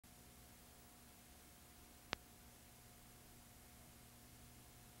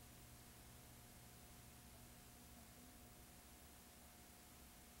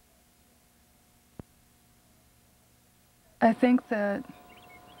I think that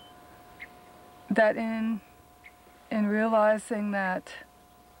in realizing that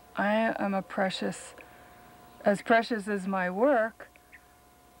I am as precious as my work,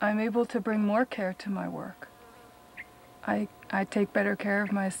 I'm able to bring more care to my work. I take better care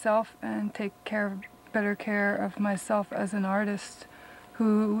of myself and take better care of myself as an artist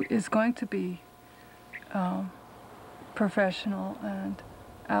who is going to be professional and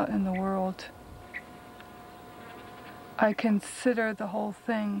out in the world. I consider the whole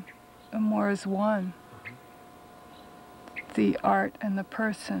thing more as one. The art and the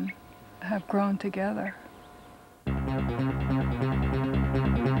person have grown together.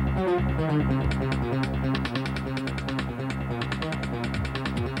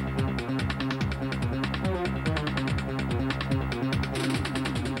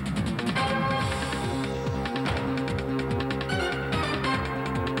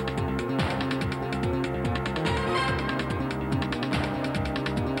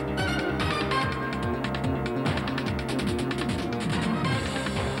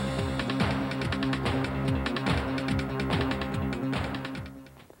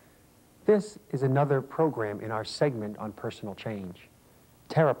 This is another program in our segment on personal change.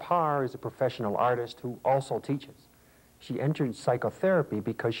 Tara Parr is a professional artist who also teaches. She entered psychotherapy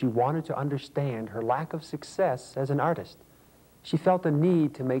because she wanted to understand her lack of success as an artist. She felt a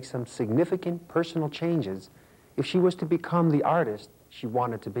need to make some significant personal changes if she was to become the artist she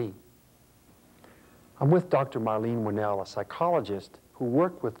wanted to be. I'm with Dr. Marlene Winell, a psychologist who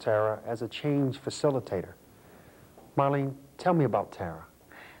worked with Tara as a change facilitator. Marlene, tell me about Tara.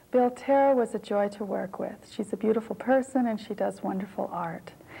 Bill, Tara was a joy to work with. She's a beautiful person and she does wonderful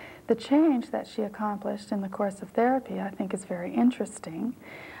art. The change that she accomplished in the course of therapy, I think, is very interesting.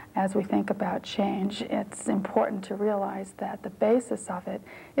 As we think about change, it's important to realize that the basis of it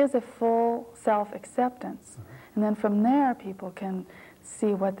is a full self-acceptance. And then from there, people can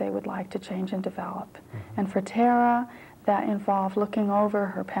see what they would like to change and develop. And for Tara, that involved looking over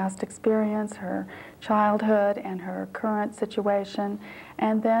her past experience, her childhood, and her current situation,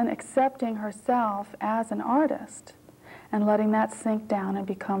 and then accepting herself as an artist and letting that sink down and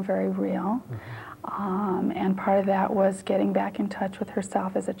become very real. And part of that was getting back in touch with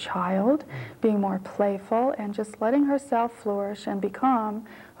herself as a child, being more playful, and just letting herself flourish and become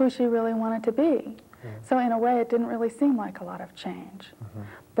who she really wanted to be. So in a way, it didn't really seem like a lot of change.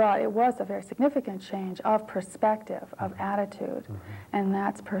 But it was a very significant change of perspective, of attitude, and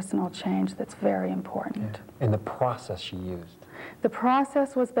that's personal change that's very important. And the process she used? The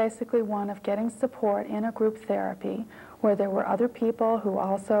process was basically one of getting support in a group therapy where there were other people who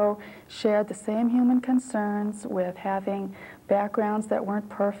also shared the same human concerns with having backgrounds that weren't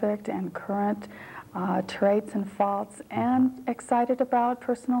perfect and current traits and faults, and excited about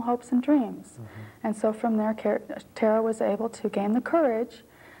personal hopes and dreams. And so from there, Tara was able to gain the courage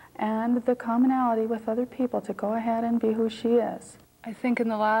and the commonality with other people to go ahead and be who she is. I think in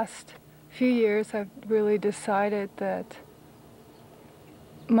the last few years I've really decided that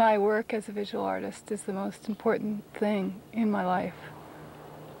my work as a visual artist is the most important thing in my life.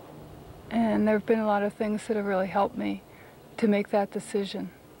 And there have been a lot of things that have really helped me to make that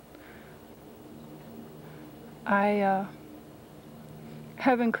decision. I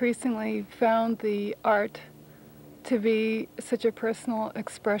have increasingly found the art to be such a personal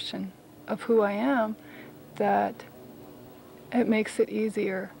expression of who I am that it makes it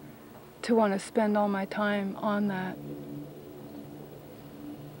easier to want to spend all my time on that.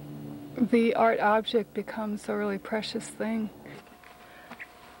 The art object becomes a really precious thing.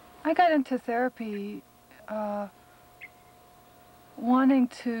 I got into therapy wanting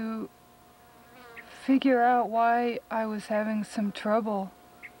to figure out why I was having some trouble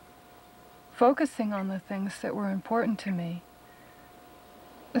focusing on the things that were important to me,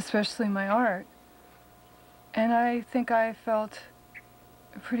 especially my art. And I think I felt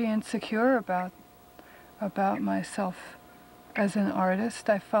pretty insecure about myself as an artist.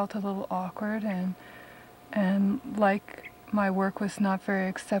 I felt a little awkward and like my work was not very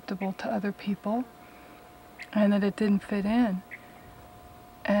acceptable to other people and that it didn't fit in.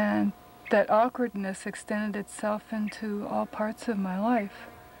 And that awkwardness extended itself into all parts of my life.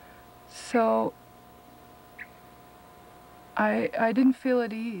 So I didn't feel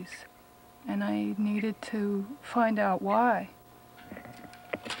at ease, and I needed to find out why.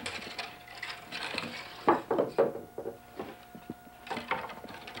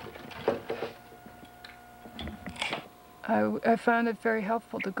 I found it very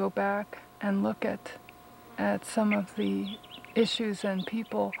helpful to go back and look at some of the issues and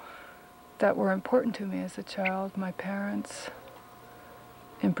people that were important to me as a child, my parents,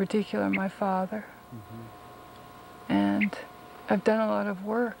 in particular my father. And I've done a lot of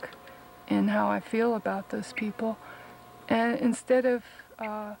work in how I feel about those people. And instead of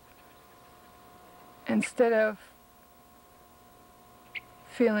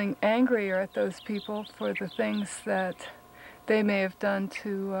feeling angrier at those people for the things that they may have done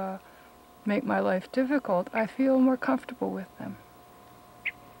to make my life difficult, I feel more comfortable with them.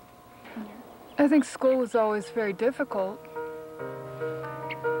 I think school was always very difficult,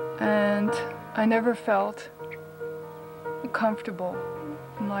 and I never felt comfortable,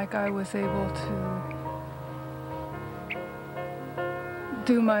 like I was able to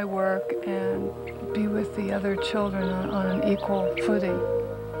do my work and be with the other children on an equal footing.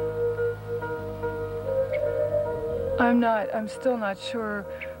 I'm still not sure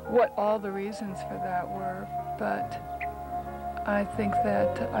what all the reasons for that were, but I think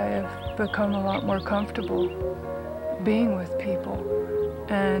that I have become a lot more comfortable being with people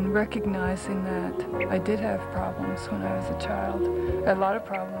and recognizing that I did have problems when I was a child. I had a lot of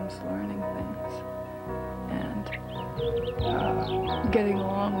problems learning things and getting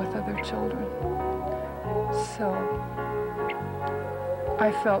along with other children. So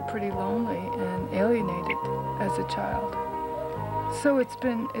I felt pretty lonely and alienated as a child. So it's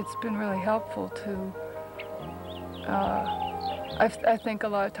been really helpful to, I think a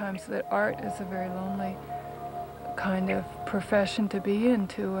lot of times that art is a very lonely kind of profession to be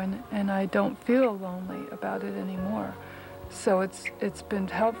into, and I don't feel lonely about it anymore. So it's been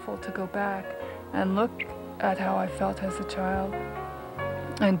helpful to go back and look at how I felt as a child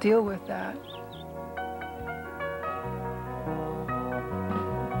and deal with that.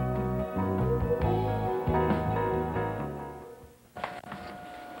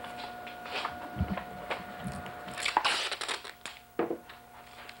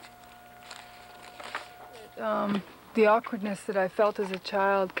 The awkwardness that I felt as a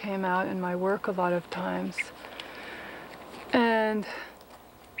child came out in my work a lot of times. And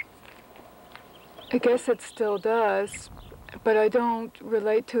I guess it still does, but I don't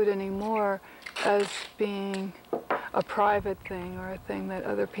relate to it anymore as being a private thing or a thing that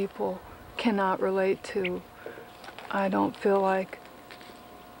other people cannot relate to. I don't feel like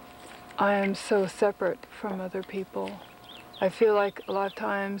I am so separate from other people. I feel like a lot of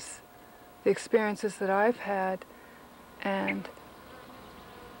times the experiences that I've had and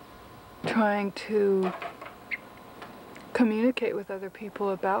trying to communicate with other people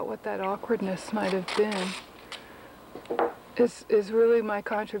about what that awkwardness might have been is really my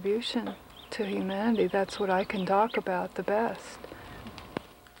contribution to humanity. That's what I can talk about the best.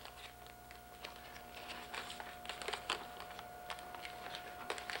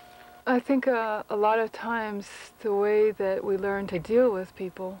 I think a lot of times the way that we learn to deal with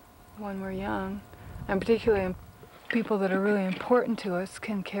people when we're young, and particularly people that are really important to us,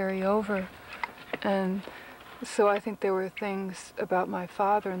 can carry over. And so I think there were things about my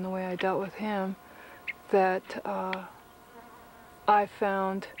father and the way I dealt with him that I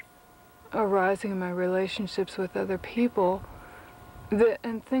found arising in my relationships with other people,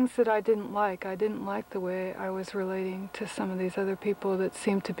 and things that I didn't like. I didn't like the way I was relating to some of these other people that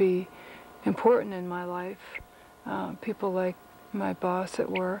seemed to be important in my life, people like my boss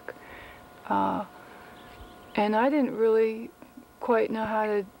at work. And I didn't really quite know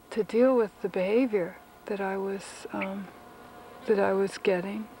how to deal with the behavior that I was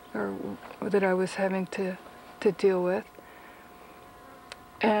getting, or that I was having to deal with.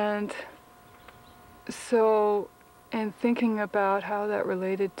 And so, in thinking about how that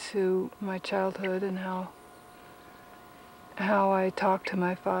related to my childhood and how I talked to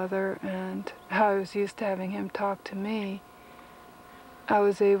my father and how I was used to having him talk to me, I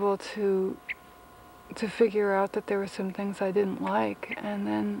was able to figure out that there were some things I didn't like, and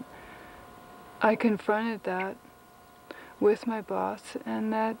then I confronted that with my boss,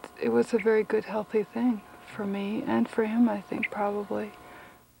 and that it was a very good, healthy thing for me and for him, I think, probably.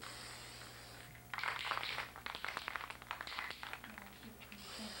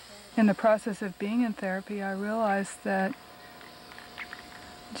 In the process of being in therapy, I realized that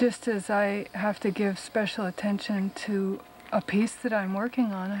just as I have to give special attention to a piece that I'm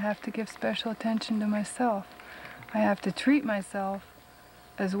working on, I have to give special attention to myself. I have to treat myself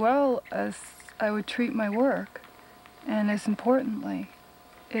as well as I would treat my work. And as importantly,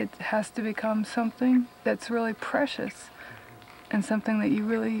 it has to become something that's really precious and something that you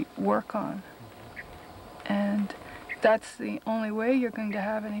really work on. And that's the only way you're going to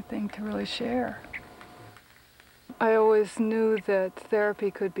have anything to really share. I always knew that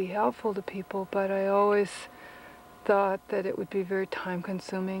therapy could be helpful to people, but I always thought that it would be very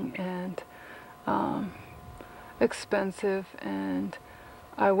time-consuming and expensive, and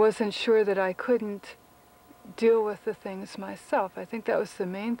I wasn't sure that I couldn't deal with the things myself. I think that was the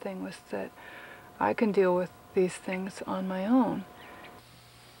main thing, was that I can deal with these things on my own.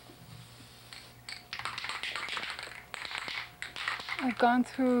 I've gone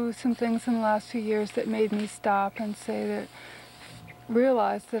through some things in the last few years that made me stop and say that,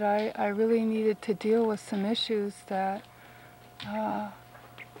 realize that I really needed to deal with some issues that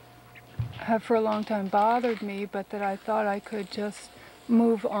have for a long time bothered me, but that I thought I could just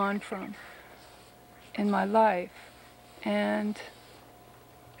move on from in my life. And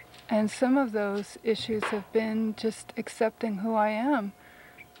some of those issues have been just accepting who I am.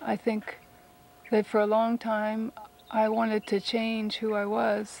 I think that for a long time I wanted to change who I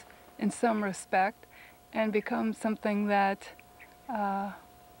was in some respect and become something that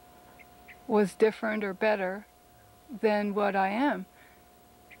was different or better than what I am.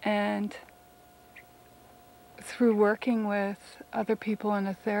 And through working with other people in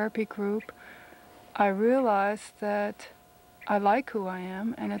a therapy group, I realized that I like who I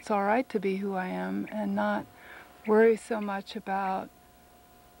am, and it's all right to be who I am and not worry so much about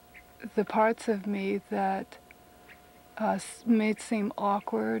the parts of me that may seem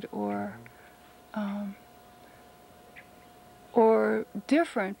awkward or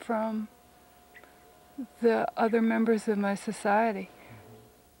different from the other members of my society.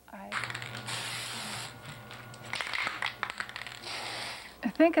 I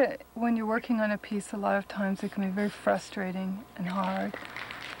think when you're working on a piece, a lot of times it can be very frustrating and hard,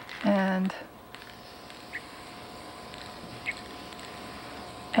 and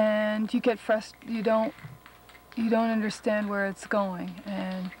you get you don't understand where it's going,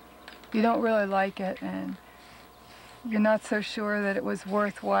 and you don't really like it, and you're not so sure that it was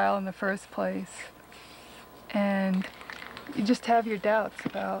worthwhile in the first place, and you just have your doubts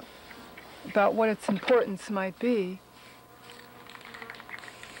about what its importance might be.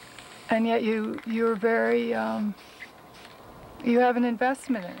 And yet you're very, you have an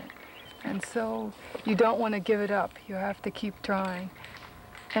investment in it. And so you don't want to give it up. You have to keep trying.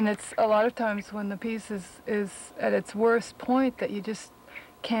 And it's a lot of times when the piece is at its worst point that you just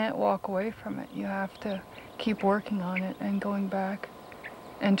can't walk away from it. You have to keep working on it and going back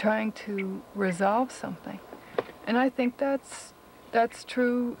and trying to resolve something. And I think that's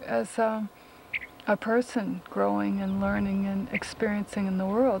true as a person growing and learning and experiencing in the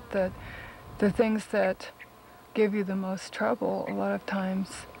world, that the things that give you the most trouble a lot of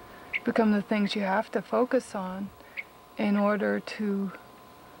times become the things you have to focus on in order to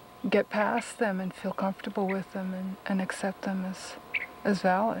get past them and feel comfortable with them and accept them as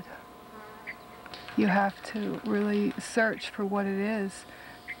valid. You have to really search for what it is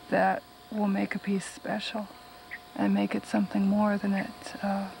that will make a piece special and make it something more than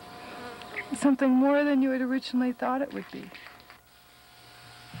something more than you had originally thought it would be.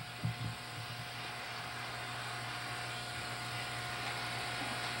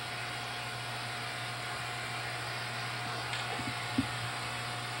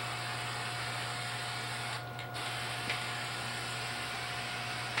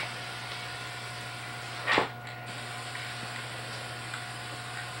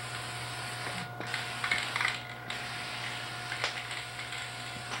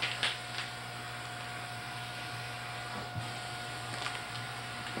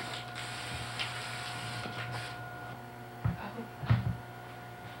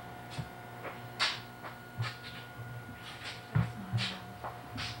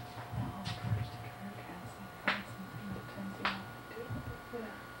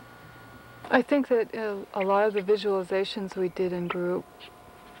 I think that a lot of the visualizations we did in group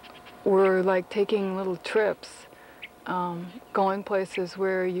were like taking little trips, going places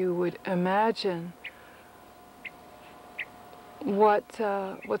where you would imagine what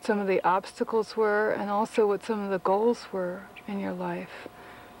some of the obstacles were and also what some of the goals were in your life.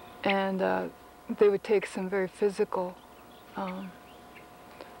 And they would take some very physical,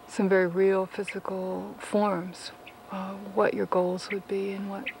 some very real physical forms, what your goals would be and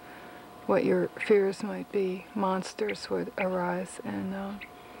what your fears might be. Monsters would arise, and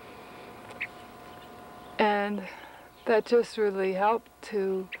that just really helped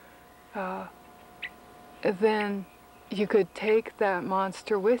to, then you could take that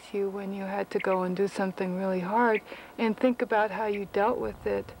monster with you when you had to go and do something really hard and think about how you dealt with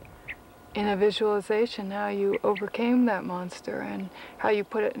it in a visualization, how you overcame that monster and how you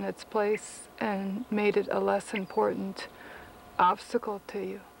put it in its place and made it a less important obstacle to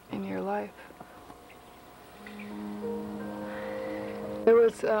you in your life. There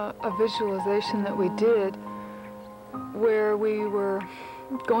was a visualization that we did where we were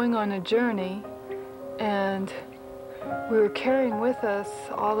going on a journey and we were carrying with us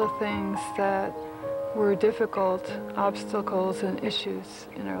all the things that were difficult obstacles and issues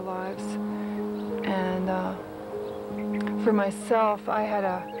in our lives. And for myself, I had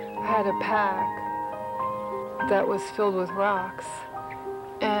a pack that was filled with rocks.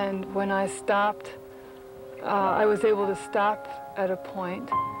 And when I stopped, I was able to stop at a point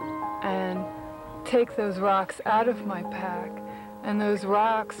and take those rocks out of my pack. And those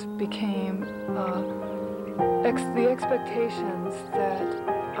rocks became the expectations that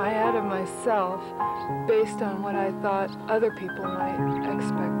I had of myself based on what I thought other people might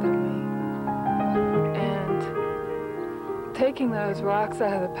expect of me. And taking those rocks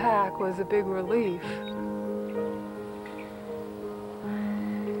out of the pack was a big relief.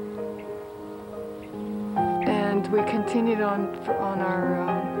 And we continued on our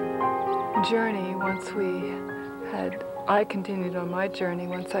journey once I continued on my journey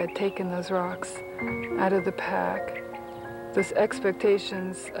once I had taken those rocks out of the pack. Those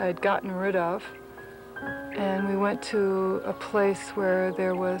expectations I had gotten rid of. And we went to a place where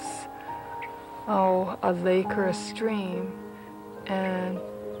there was, a lake or a stream. And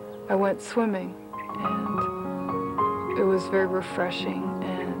I went swimming. And it was very refreshing.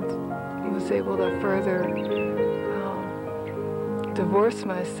 And I was able to further divorce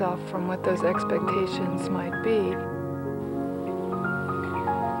myself from what those expectations might be.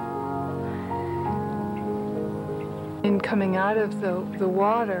 In coming out of the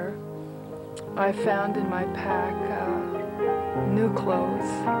water, I found in my pack new clothes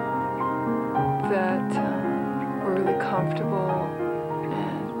that were really comfortable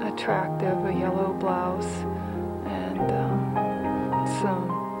and attractive, a yellow blouse and some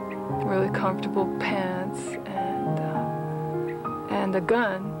really comfortable pants and a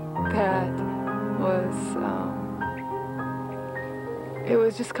gun that was, it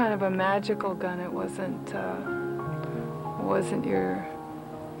was just kind of a magical gun. It wasn't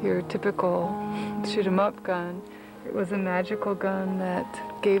your typical shoot-'em-up gun. It was a magical gun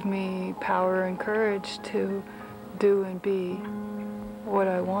that gave me power and courage to do and be what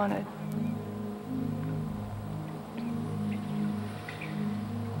I wanted.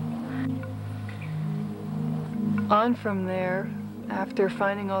 On from there, after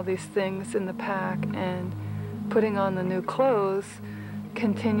finding all these things in the pack and putting on the new clothes,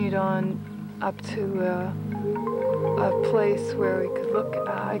 continued on up to a place where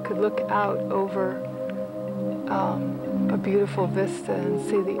I could look out over a beautiful vista and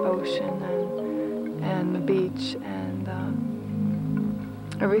see the ocean and the beach, and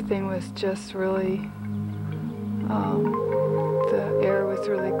everything was just really, the air was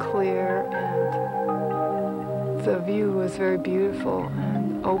really clear and the view was very beautiful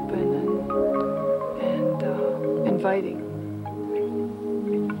and open and inviting.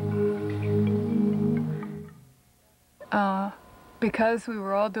 Because we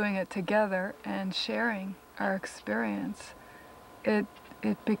were all doing it together and sharing our experience, it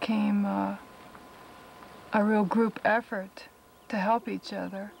became a real group effort to help each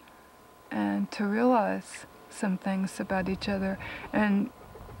other and to realize some things about each other. And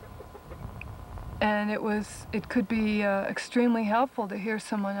it could be extremely helpful to hear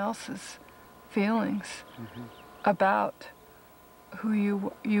someone else's feelings about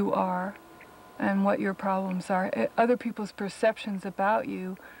who you are and what your problems are. Other people's perceptions about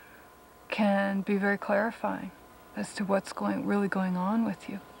you can be very clarifying as to what's really going on with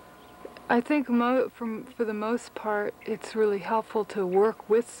you. I think for the most part, it's really helpful to work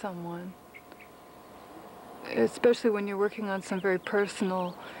with someone, especially when you're working on some very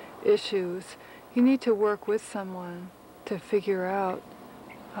personal issues. You need to work with someone to figure out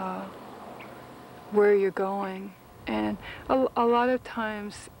where you're going. And a lot of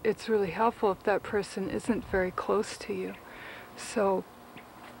times it's really helpful if that person isn't very close to you. So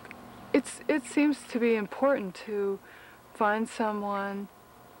it seems to be important to find someone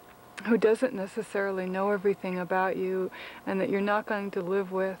who doesn't necessarily know everything about you and that you're not going to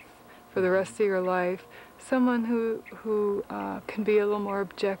live with for the rest of your life. Someone who can be a little more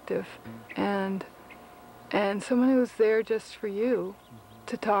objective and someone who's there just for you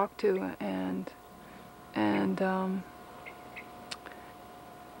to talk to and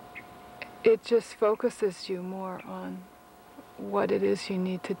it just focuses you more on what it is you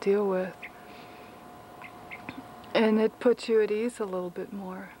need to deal with. And it puts you at ease a little bit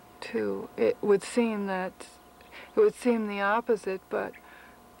more, too. It would seem the opposite, but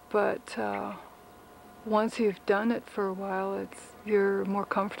once you've done it for a while, you're more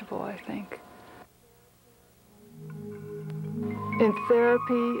comfortable, I think. In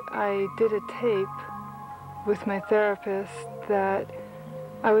therapy, I did a tape with my therapist that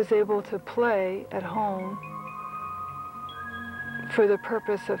I was able to play at home for the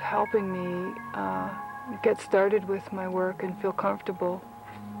purpose of helping me get started with my work and feel comfortable.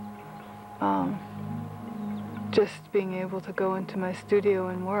 Just being able to go into my studio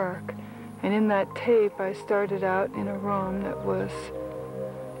and work. And in that tape, I started out in a room that was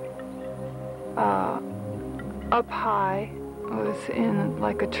up high. I was in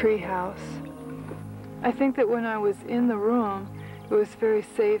like a tree house. I think that when I was in the room, it was very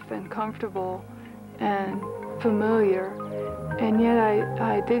safe and comfortable and familiar, and yet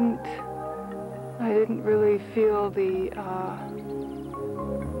I didn't really feel the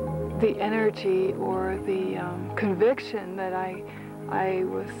energy or the conviction that I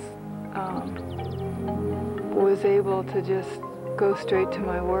was able to just go straight to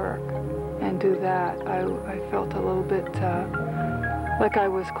my work and do that. I felt a little bit like I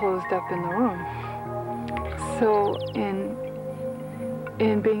was closed up in the room. So in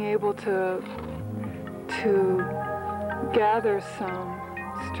being able to gather some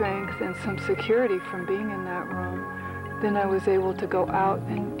strength and some security from being in that room, then I was able to go out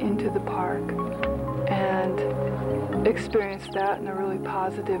and into the park and experience that in a really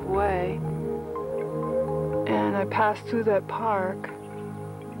positive way. And I passed through that park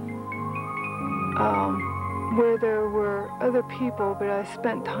where there were other people, but I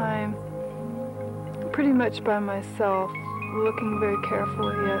spent time pretty much by myself, looking very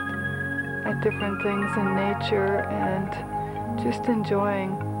carefully at different things in nature and just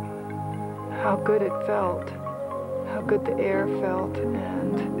enjoying how good it felt, how good the air felt,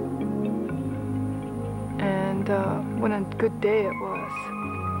 and what a good day it was.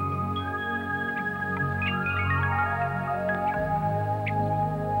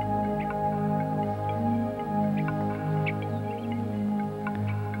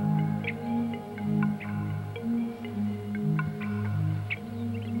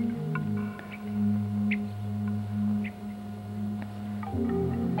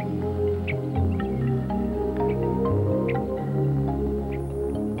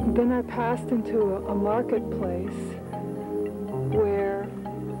 Then I passed into a marketplace where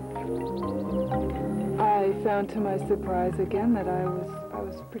I found to my surprise again that I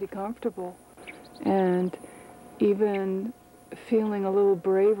was pretty comfortable and even feeling a little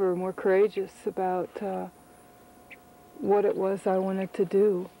braver, more courageous about what it was I wanted to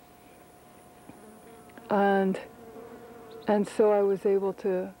do. And so I was able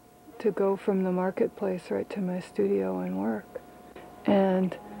to go from the marketplace right to my studio and work.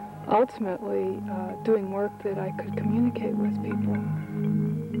 And ultimately doing work that I could communicate with people.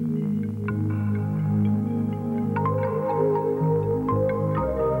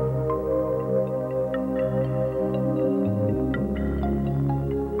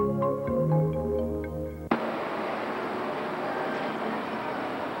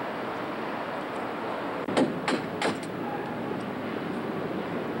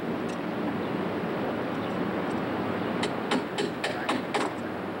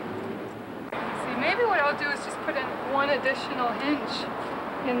 Maybe what I'll do is just put in one additional hinge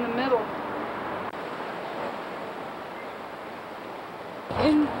in the middle.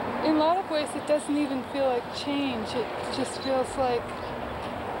 In a lot of ways, it doesn't even feel like change. It just feels like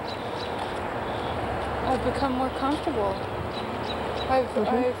I've become more comfortable. I've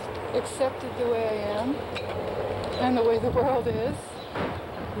accepted the way I am and the way the world is,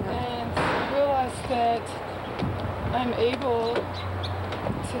 and realized that I'm able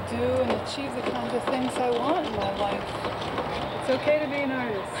to do and achieve the kinds of things I want in my life. It's okay to be an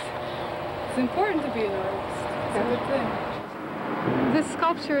artist. It's important to be an artist. It's a good thing. This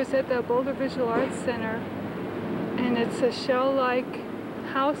sculpture is at the Boulder Visual Arts Center, and it's a shell-like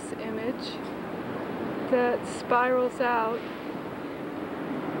house image that spirals out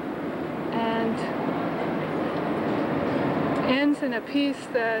and ends in a piece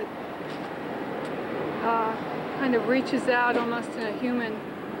that kind of reaches out almost in a human,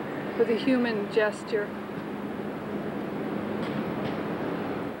 with a human gesture.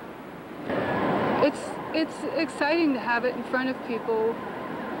 It's exciting to have it in front of people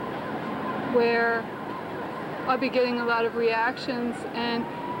where I'll be getting a lot of reactions, and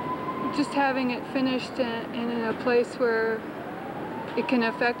just having it finished in a place where it can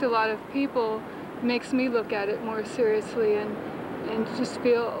affect a lot of people makes me look at it more seriously and just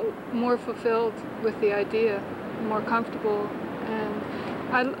feel more fulfilled with the idea, more comfortable. And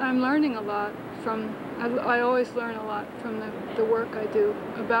I'm learning a lot from, I always learn a lot from the work I do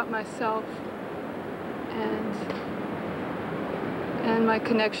about myself and my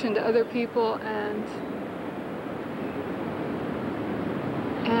connection to other people and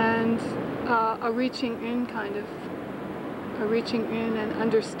a reaching in, kind of, a reaching in and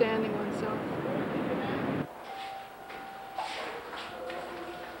understanding oneself.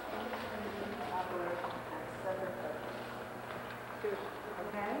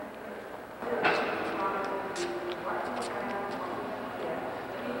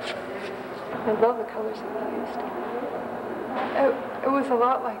 I love the colors that you used. It was a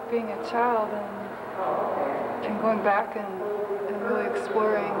lot like being a child and going back and really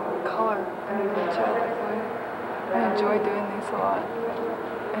exploring color in a really childlike way. I enjoy doing these a lot,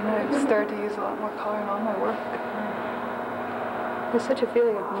 and I've started to use a lot more color in all my work. There's such a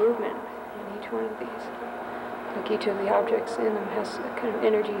feeling of movement in each one of these. Like each of the objects in them has a kind of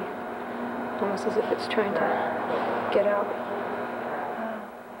energy, almost as if it's trying to get out.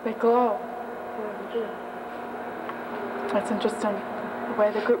 They glow. Yeah. That's interesting. The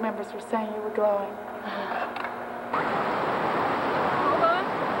way the group members were saying you were glowing. Hold on.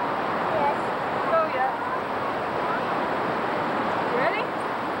 Yes. Oh, yeah. Ready?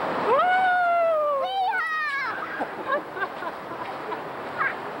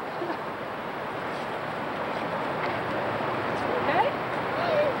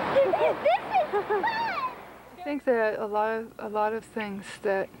 I think that a lot of things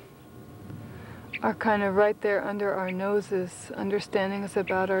that are kind of right there under our noses, understandings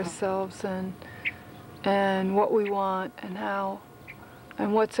about ourselves and what we want and how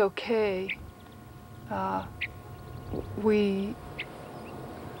and what's okay.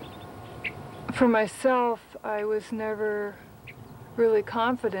 For myself, I was never really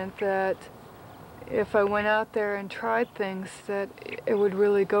confident that if I went out there and tried things that it would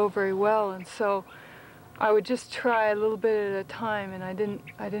really go very well, and so I would just try a little bit at a time, and I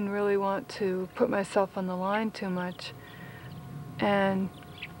didn't really want to put myself on the line too much. And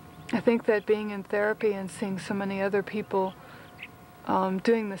I think that being in therapy and seeing so many other people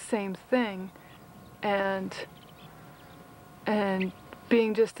doing the same thing and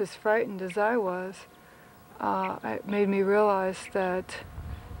being just as frightened as I was, it made me realize that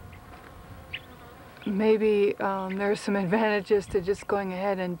maybe there are some advantages to just going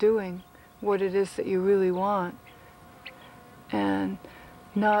ahead and doing what it is that you really want, and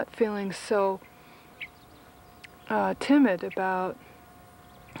not feeling so timid about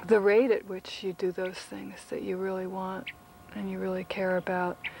the rate at which you do those things that you really want and you really care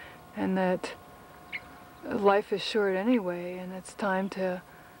about, and that life is short anyway, and it's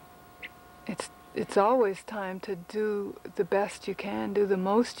always time to do the best you can, do the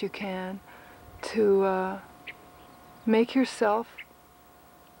most you can to make yourself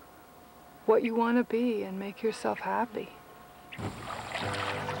what you want to be and make yourself happy.